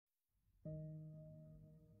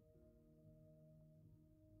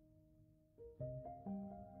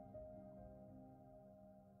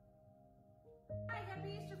Hi,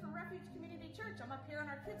 happy Easter from Refuge Community Church. I'm up here in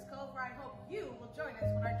our Kids Cove where I hope you will join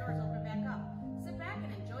us when our doors open back up. Sit back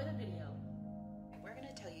and enjoy the video. We're going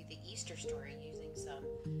to tell you the Easter story using some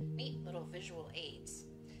neat little visual aids.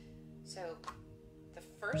 So the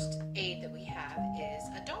first aid that we have is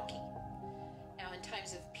a donkey. Now in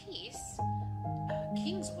times of peace,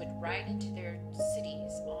 kings would ride into their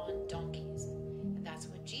cities on donkeys, and that's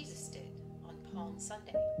what Jesus did on Palm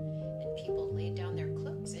Sunday. And people laid down their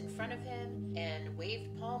cloaks in front of him and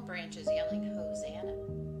waved palm branches yelling, "Hosanna."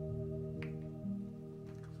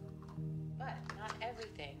 But not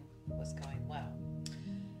everything was going well.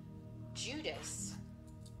 Judas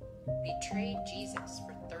betrayed Jesus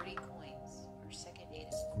for 30 coins, or second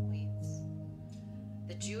native coins.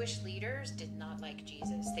 The Jewish leaders did not like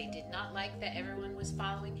Jesus. They did not like that everyone was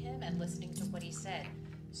following him and listening to what he said.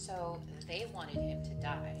 So they wanted him to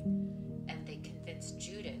die. And they convinced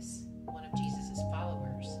Judas, one of Jesus'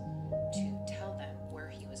 followers, to tell them where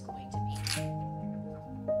he was going to be.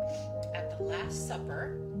 At the Last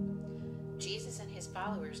Supper, Jesus and his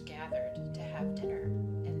followers gathered to have dinner,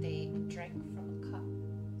 and they drank from a cup.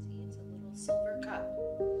 See, it's a little silver cup.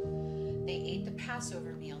 They ate the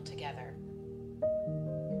Passover meal together.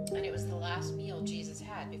 And it was the last meal Jesus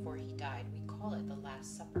had before he died. We call it the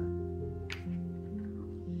Last Supper.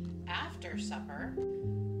 After supper,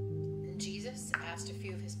 Jesus asked a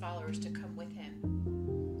few of his followers to come with him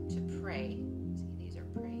to pray. See, these are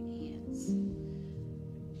praying hands.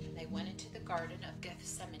 And they went into the Garden of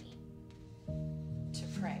Gethsemane to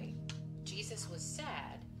pray. Jesus was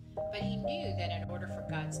sad, but he knew that in order for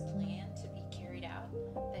God's plan to be carried out,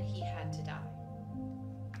 that he had to die.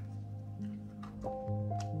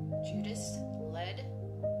 Judas led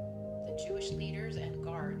the Jewish leaders and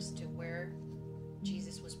guards to where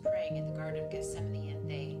Jesus was praying in the Garden of Gethsemane, and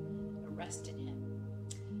they arrested him,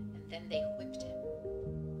 and then they whipped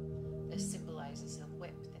him. This symbolizes the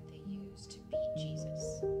whip that they used to beat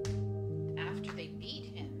Jesus. After they beat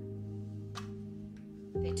him,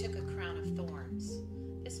 they took a crown of thorns.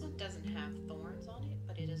 This one doesn't have thorns on it,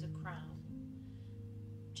 but it is a crown.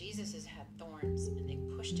 Jesus has had thorns, and they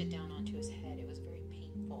pushed it down onto his head. It was very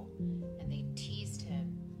painful, and they teased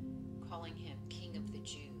him, calling him King of the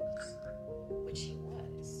Jews, which he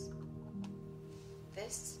was.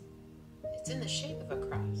 It's in the shape of a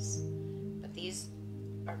cross, but these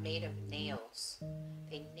are made of nails.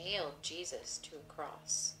 They nailed Jesus to a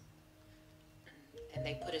cross, and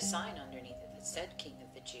they put a sign underneath it that said King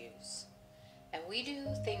of the Jews. And we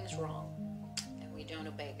do things wrong, and we don't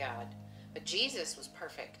obey God. But Jesus was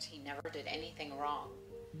perfect. He never did anything wrong.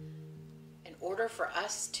 In order for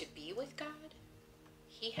us to be with God,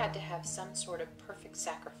 he had to have some sort of perfect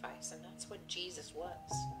sacrifice, and that's what Jesus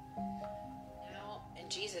was. And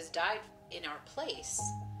Jesus died in our place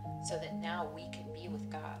so that now we can be with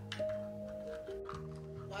God.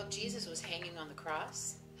 While Jesus was hanging on the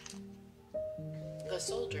cross, the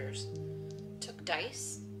soldiers took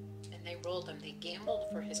dice and they rolled them. They gambled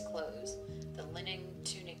for his clothes. The linen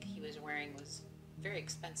tunic he was wearing was very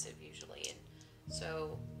expensive usually, and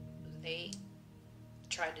so they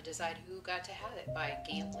tried to decide who got to have it by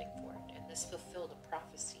gambling for it. And this fulfilled a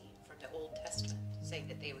prophecy from the Old Testament saying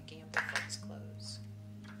that they would gamble for his clothes.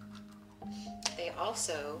 They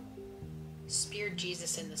also speared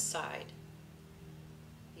Jesus in the side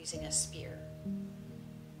using a spear.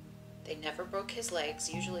 They never broke his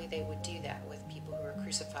legs. Usually they would do that with people who were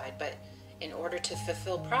crucified, but in order to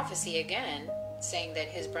fulfill prophecy again, saying that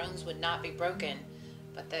his bones would not be broken,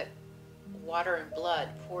 but that water and blood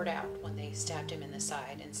poured out when they stabbed him in the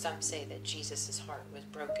side, and some say that Jesus' heart was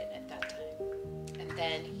broken at that time. And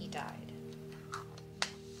then he died.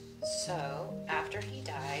 So, after he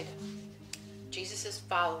died, Jesus'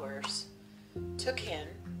 followers took him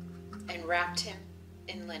and wrapped him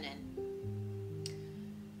in linen,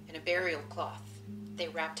 in a burial cloth. They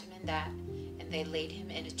wrapped him in that, and they laid him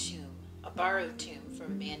in a tomb, a borrowed tomb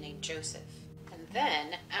from a man named Joseph. And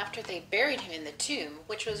then, after they buried him in the tomb,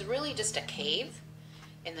 which was really just a cave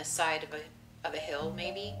in the side of a hill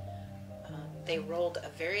maybe, they rolled a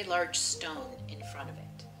very large stone in front of it.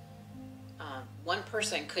 One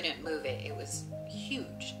person couldn't move it. It was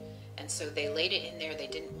huge. And so they laid it in there. They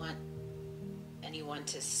didn't want anyone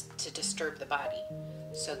to disturb the body.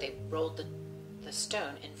 So they rolled the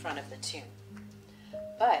stone in front of the tomb.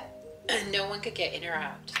 But no one could get in or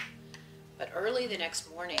out. But early the next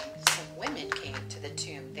morning, some women came to the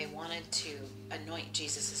tomb. They wanted to anoint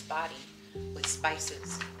Jesus' body with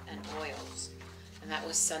spices and oils. And that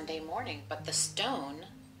was Sunday morning. But the stone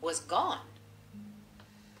was gone.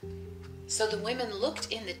 So the women looked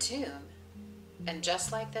in the tomb, and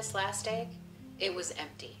just like this last egg, it was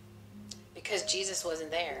empty. Because Jesus wasn't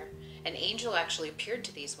there, an angel actually appeared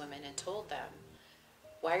to these women and told them,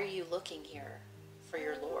 "Why are you looking here for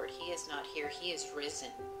your Lord? He is not here. He is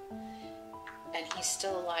risen. And he's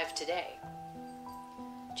still alive today."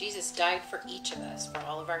 Jesus died for each of us, for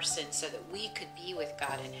all of our sins, so that we could be with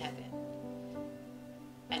God in heaven.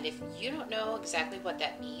 And if you don't know exactly what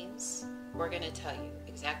that means, we're going to tell you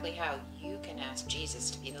exactly how you can ask Jesus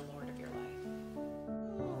to be the Lord of your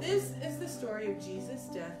life. This is the story of Jesus'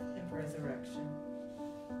 death and resurrection.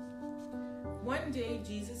 One day,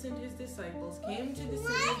 Jesus and his disciples came to the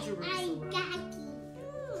city of Jerusalem.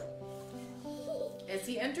 As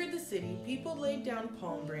he entered the city, people laid down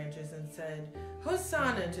palm branches and said,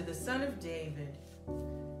 "Hosanna to the Son of David."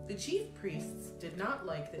 The chief priests did not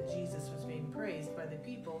like that Jesus was being praised by the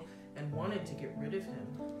people and wanted to get rid of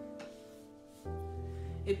him.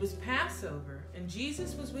 It was Passover, and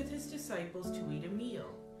Jesus was with his disciples to eat a meal.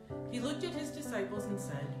 He looked at his disciples and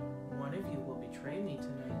said, "One of you will betray me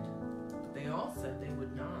tonight." But they all said they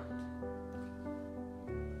would not.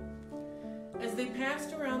 As they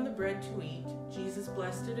passed around the bread to eat, Jesus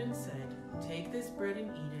blessed it and said, "Take this bread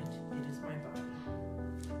and eat it. It is my body."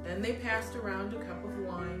 Then they passed around a cup of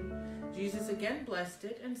wine. Jesus again blessed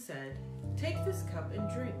it and said, "Take this cup and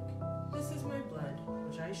drink. This is my blood,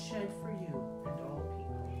 which I shed for you and all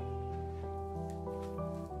people."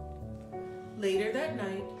 Later that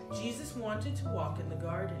night, Jesus wanted to walk in the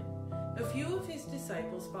garden. A few of his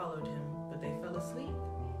disciples followed him, but they fell asleep.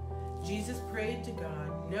 Jesus prayed to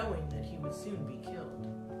God, knowing that he would soon be killed.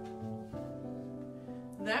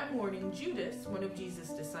 That morning, Judas, one of Jesus'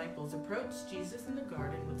 disciples, approached Jesus in the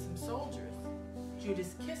garden with some soldiers.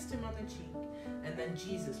 Judas kissed him on the cheek, and then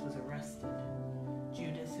Jesus was arrested.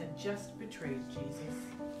 Judas had just betrayed Jesus.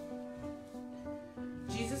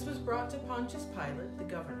 Jesus was brought to Pontius Pilate, the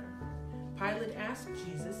governor. Pilate asked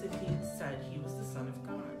Jesus if he had said he was the Son of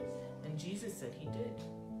God, and Jesus said he did.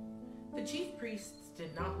 The chief priests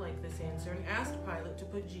did not like this answer and asked Pilate to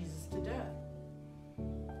put Jesus to death.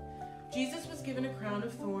 Jesus was given a crown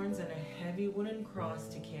of thorns and a heavy wooden cross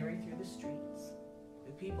to carry through the streets.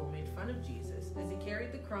 The people made fun of Jesus as he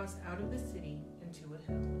carried the cross out of the city into a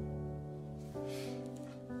hill.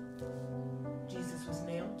 Jesus was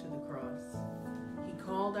nailed to the cross. He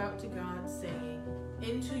called out to God, saying,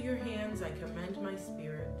 "Into your hands I commend my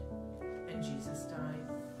spirit." And Jesus died.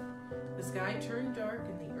 The sky turned dark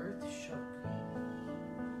and the earth shook.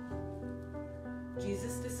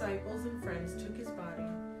 Jesus' disciples and friends took his body,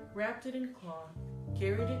 wrapped it in cloth,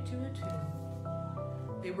 carried it to a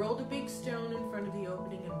tomb. They rolled a big stone in front of the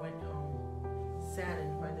opening and went home,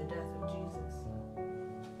 saddened by the death of Jesus.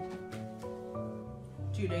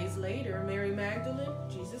 2 days later, Mary Magdalene,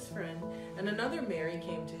 Jesus' friend, and another Mary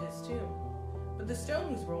came to his tomb. But the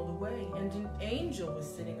stone was rolled away, and an angel was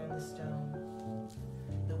sitting on the stone.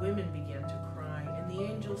 The women began to cry, and the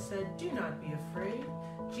angel said, "Do not be afraid.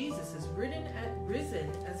 Jesus is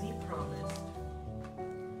risen as he promised."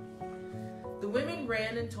 The women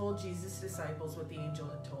ran and told Jesus' disciples what the angel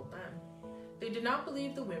had told them. They did not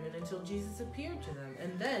believe the women until Jesus appeared to them,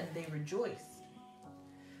 and then they rejoiced.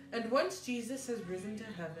 And once Jesus has risen to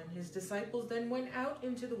heaven, his disciples then went out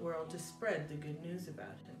into the world to spread the good news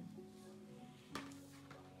about him.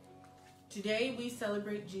 Today we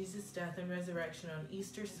celebrate Jesus' death and resurrection on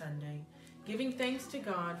Easter Sunday, giving thanks to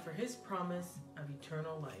God for his promise of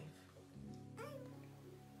eternal life.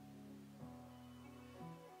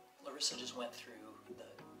 Larissa just went through the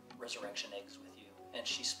resurrection eggs with you, and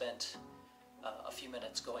she spent a few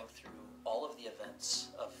minutes going through all of the events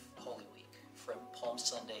of Holy Week, from Palm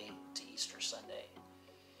Sunday to Easter Sunday.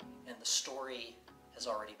 And the story has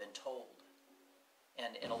already been told.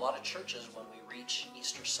 And in a lot of churches, when we reach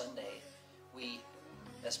Easter Sunday, we,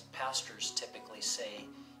 as pastors, typically say,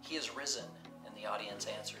 "He is risen," and the audience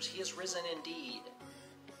answers, "He is risen indeed."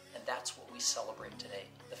 And that's what we celebrate today,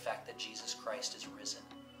 the fact that Jesus Christ is risen.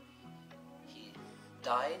 He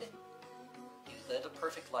died, he led a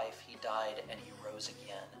perfect life, he died, and he rose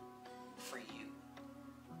again for you.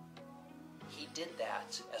 He did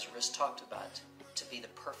that, as Riz talked about, to be the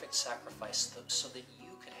perfect sacrifice so that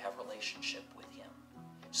you could have relationship with him,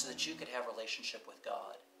 so that you could have relationship with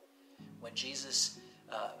God. When Jesus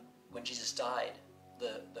died,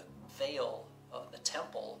 the veil of the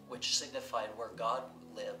temple, which signified where God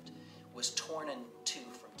lived, was torn in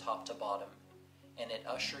two from top to bottom, and it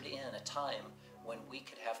ushered in a time when we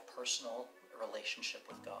could have personal relationship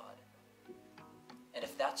with God. And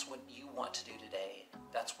if that's what you want to do today,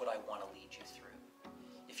 that's what I want to lead you through.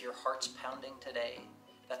 If your heart's pounding today,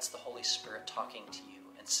 that's the Holy Spirit talking to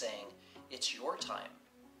you and saying, it's your time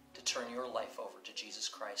to turn your life over to Jesus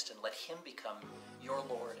Christ and let him become your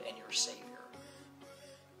Lord and your Savior.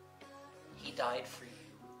 He died for you.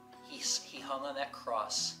 He hung on that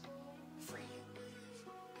cross for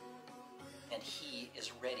you. And he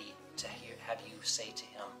is ready to have you say to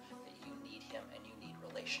him that you need him and you need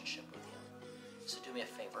relationship with him. So do me a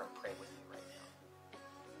favor and pray with me right now.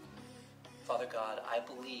 Father God, I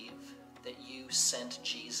believe that you sent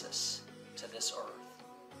Jesus to this earth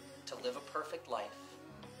to live a perfect life,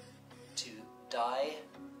 to die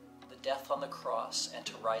the death on the cross, and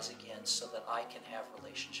to rise again so that I can have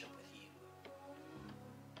relationship with you.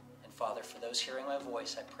 And Father, for those hearing my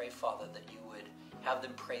voice, I pray, Father, that you would have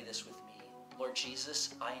them pray this with me. Lord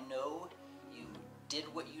Jesus, I know you did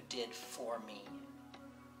what you did for me.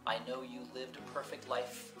 I know you lived a perfect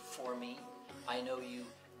life for me. I know you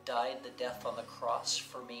died the death on the cross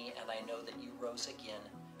for me, and I know that you rose again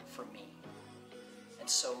for me. And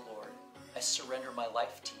so, Lord, I surrender my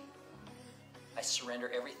life to you. I surrender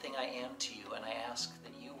everything I am to you, and I ask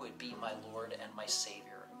that you would be my Lord and my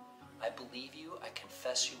Savior. I believe you, I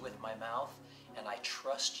confess you with my mouth, and I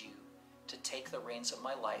trust you to take the reins of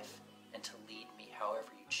my life and to lead me however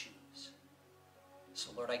you choose.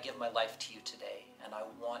 So, Lord, I give my life to you today, and I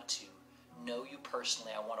want to know you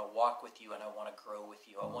personally. I want to walk with you, and I want to grow with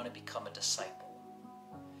you. I want to become a disciple.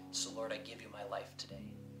 So, Lord, I give you my life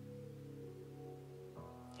today.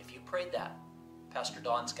 If you prayed that, Pastor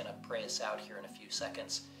Don's going to pray us out here in a few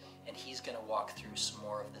seconds, and he's going to walk through some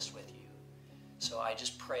more of this with you. So I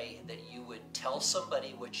just pray that you would tell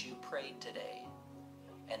somebody what you prayed today,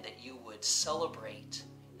 and that you would celebrate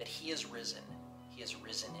that he is risen. He is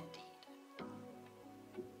risen indeed.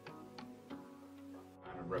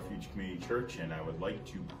 I'm at Refuge Community Church, and I would like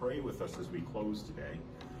to pray with us as we close today.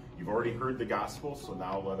 You've already heard the gospel, so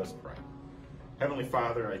now let us pray. Heavenly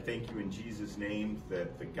Father, I thank you in Jesus' name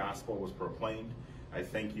that the gospel was proclaimed. I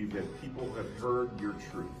thank you that people have heard your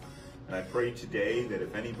truth. And I pray today that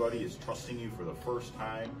if anybody is trusting you for the first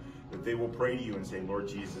time, that they will pray to you and say, Lord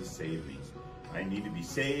Jesus, save me. I need to be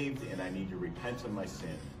saved, and I need to repent of my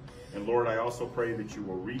sin. And Lord, I also pray that you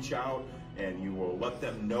will reach out and you will let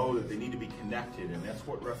them know that they need to be connected, and that's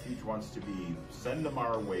what Refuge wants to be. Send them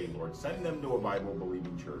our way, Lord. Send them to a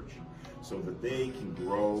Bible-believing church so that they can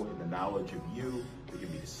grow in the knowledge of you, they can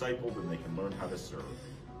be discipled, and they can learn how to serve.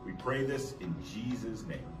 We pray this in Jesus'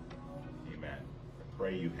 name. Amen. I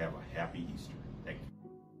pray you have a happy Easter.